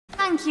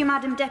Thank you,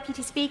 Madam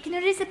Deputy Speaker. And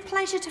it is a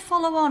pleasure to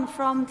follow on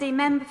from the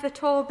member for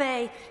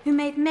Torbay, who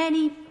made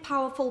many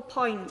powerful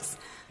points.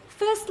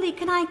 Firstly,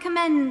 can I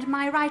commend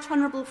my right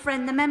honourable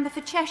friend, the member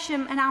for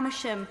Chesham and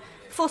Amersham,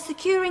 for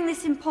securing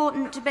this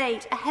important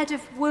debate ahead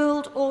of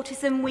World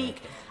Autism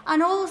Week,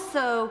 and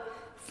also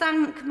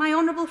thank my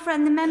honourable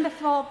friend, the member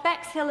for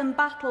Bexhill and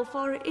Battle,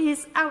 for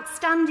his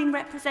outstanding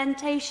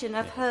representation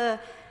of her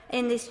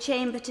in this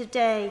chamber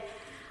today.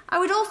 I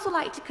would also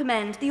like to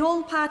commend the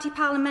All-Party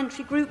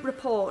Parliamentary Group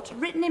report,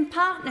 written in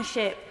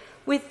partnership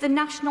with the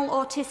National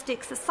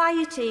Autistic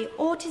Society,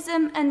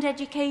 Autism and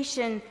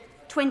Education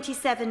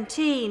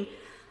 2017.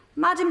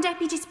 Madam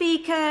Deputy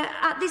Speaker,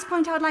 at this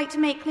point I would like to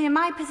make clear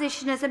my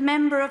position as a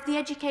member of the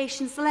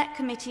Education Select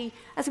Committee,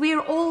 as we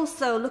are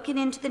also looking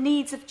into the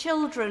needs of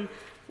children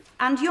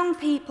and young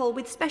people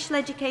with special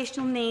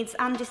educational needs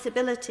and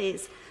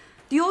disabilities.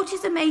 The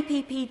Autism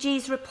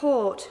APPG's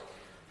report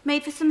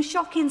made for some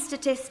shocking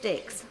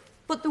statistics,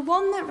 but the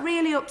one that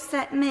really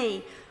upset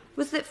me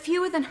was that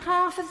fewer than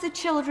half of the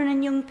children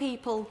and young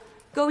people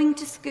going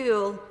to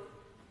school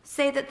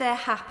say that they're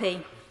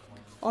happy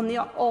on the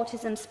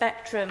autism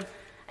spectrum.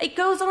 It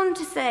goes on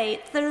to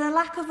say that the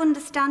lack of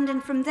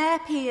understanding from their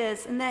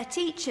peers and their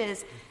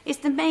teachers is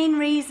the main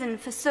reason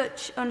for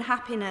such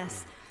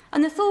unhappiness.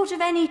 And the thought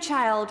of any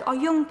child or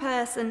young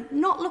person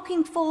not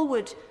looking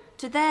forward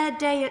to their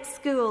day at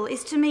school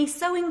is to me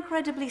so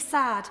incredibly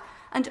sad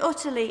and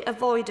utterly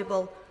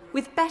avoidable.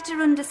 With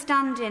better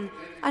understanding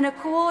and a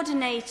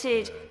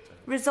coordinated,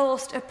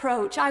 resourced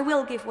approach, I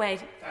will give way.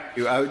 Thank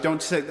you. I don't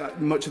take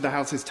that much of the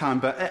House's time,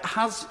 but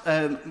has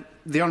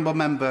the honourable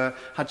member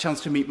had a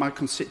chance to meet my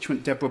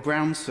constituent Deborah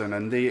Brownson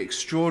and the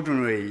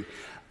extraordinary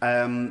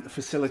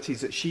facilities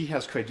that she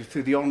has created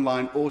through the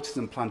online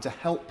autism plan to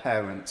help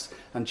parents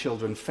and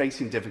children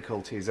facing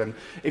difficulties? And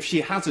if she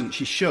hasn't,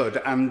 she should,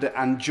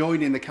 and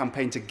join in the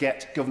campaign to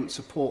get government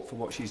support for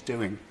what she's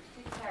doing.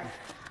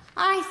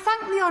 I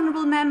thank the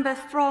honourable member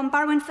from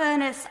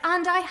Barrow-in-Furness,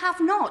 and I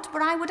have not,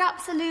 but I would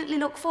absolutely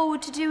look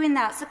forward to doing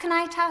that. So can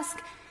I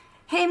task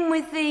him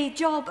with the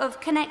job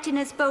of connecting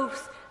us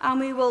both, and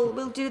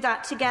we'll do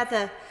that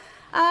together.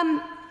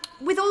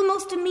 With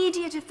almost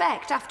immediate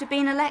effect after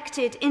being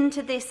elected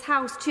into this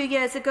House 2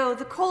 years ago,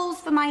 the calls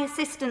for my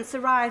assistance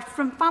arrived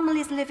from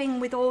families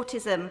living with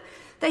autism.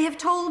 They have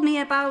told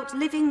me about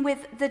living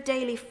with the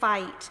daily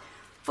fight,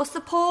 for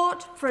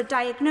support, for a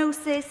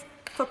diagnosis,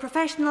 for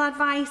professional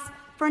advice,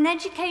 for an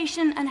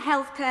education and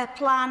healthcare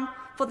plan,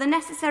 for the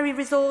necessary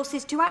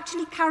resources to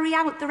actually carry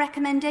out the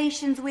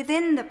recommendations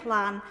within the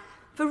plan,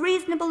 for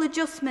reasonable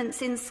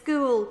adjustments in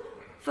school,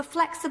 for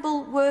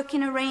flexible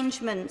working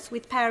arrangements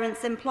with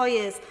parents'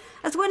 employers.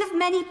 As one of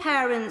many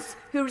parents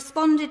who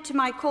responded to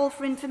my call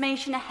for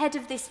information ahead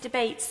of this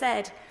debate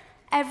said,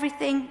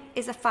 everything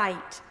is a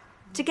fight.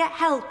 To get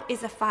help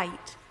is a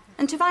fight.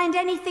 And to find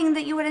anything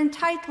that you are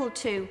entitled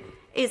to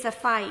is a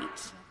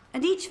fight.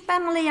 And each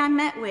family I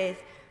met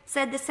with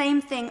said the same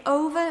thing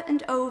over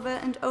and over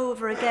and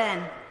over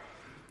again.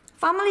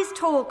 Families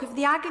talk of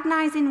the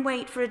agonising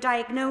wait for a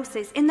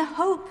diagnosis in the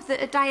hope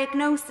that a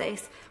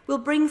diagnosis will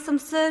bring some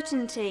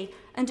certainty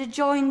and a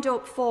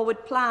joined-up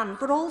forward plan,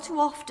 but all too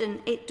often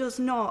it does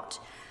not.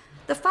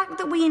 The fact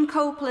that we in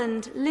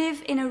Copeland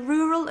live in a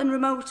rural and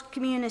remote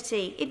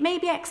community, it may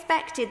be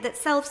expected that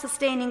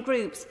self-sustaining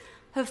groups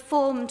have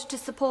formed to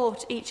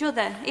support each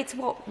other. It's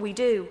what we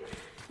do.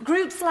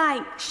 Groups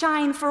like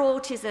Shine for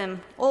Autism,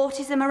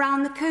 Autism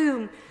Around the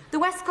Coombe, the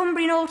West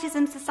Cumbrian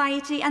Autism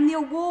Society and the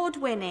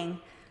award-winning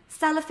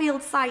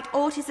Sellafield Site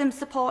Autism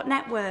Support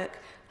Network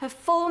have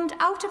formed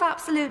out of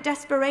absolute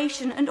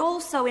desperation and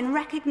also in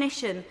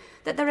recognition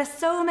that there are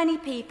so many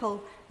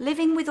people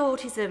living with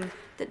autism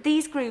that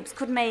these groups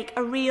could make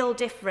a real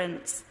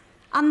difference.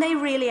 And they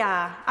really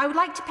are. I would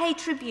like to pay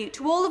tribute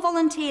to all the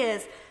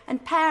volunteers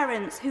and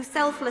parents who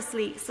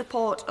selflessly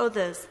support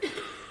others.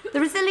 The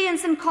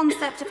resilience and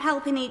concept of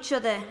helping each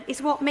other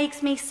is what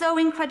makes me so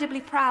incredibly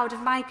proud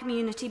of my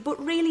community,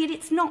 but really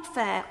it's not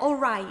fair or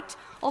right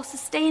or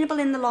sustainable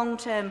in the long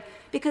term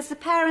because the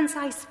parents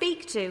I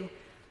speak to,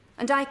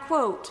 and I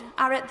quote,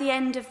 are at the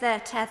end of their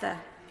tether.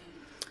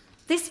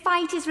 This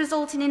fight is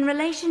resulting in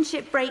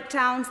relationship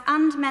breakdowns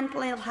and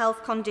mental ill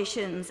health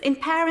conditions, in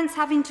parents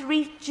having to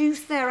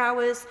reduce their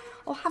hours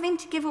or having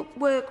to give up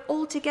work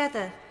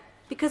altogether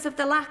because of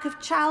the lack of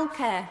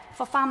childcare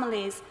for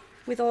families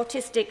with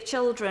autistic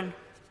children.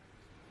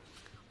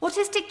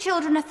 Autistic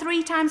children are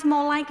 3 times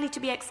more likely to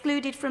be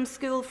excluded from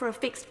school for a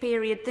fixed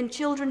period than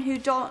children who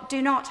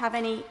do not have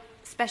any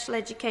special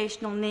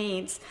educational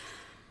needs.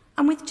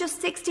 And with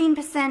just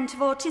 16% of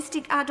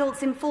autistic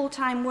adults in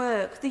full-time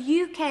work,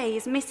 the UK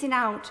is missing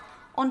out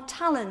on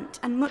talent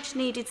and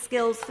much-needed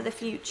skills for the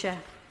future.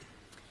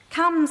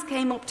 CAMS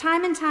came up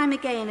time and time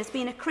again as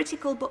being a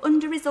critical but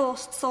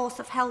under-resourced source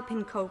of help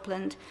in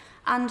Copeland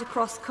and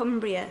across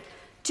Cumbria.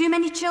 Too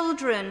many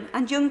children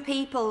and young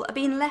people are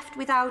being left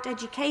without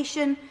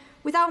education,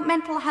 without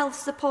mental health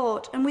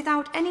support and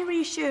without any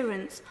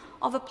reassurance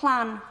of a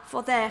plan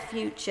for their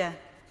future.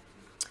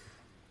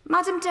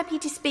 Madam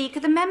Deputy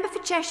Speaker, the member for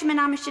Chesham and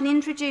Amersham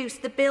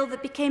introduced the bill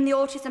that became the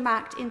Autism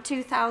Act in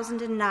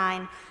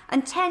 2009,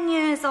 and 10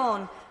 years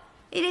on,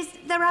 it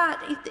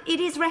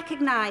is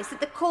recognised that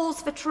the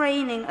calls for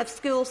training of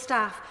school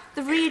staff,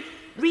 the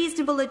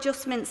reasonable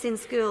adjustments in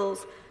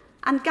schools,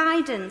 and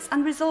guidance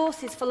and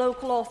resources for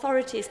local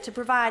authorities to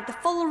provide the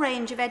full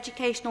range of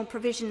educational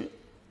provision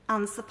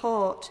and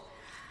support.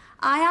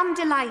 I am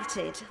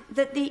delighted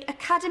that the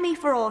Academy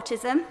for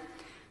Autism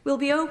will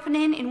be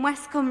opening in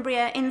West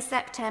Cumbria in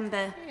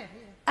September,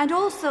 and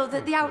also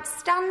that the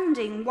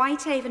outstanding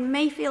Whitehaven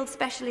Mayfield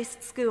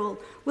Specialist School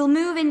will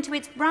move into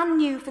its brand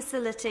new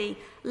facility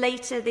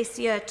later this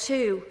year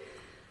too.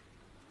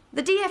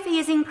 The DfE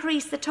has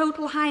increased the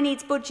total high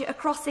needs budget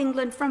across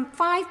England from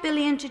 £5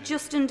 billion to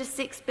just under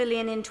 £6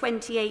 billion in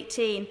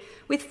 2018,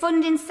 with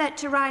funding set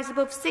to rise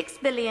above £6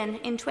 billion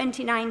in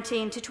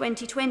 2019 to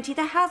 2020.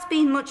 There has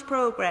been much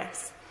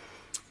progress,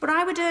 but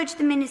I would urge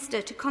the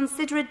Minister to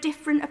consider a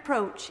different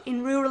approach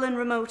in rural and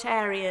remote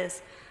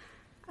areas,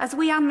 as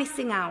we are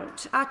missing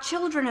out, our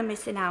children are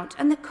missing out,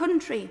 and the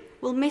country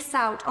will miss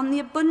out on the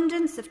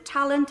abundance of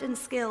talent and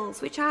skills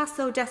which are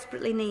so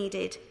desperately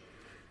needed.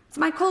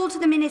 So my call to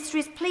the Minister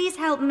is, please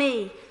help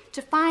me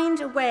to find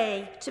a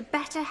way to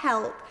better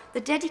help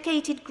the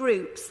dedicated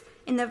groups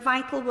in the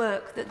vital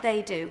work that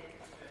they do.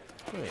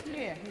 Good.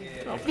 Yeah.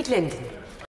 Linden.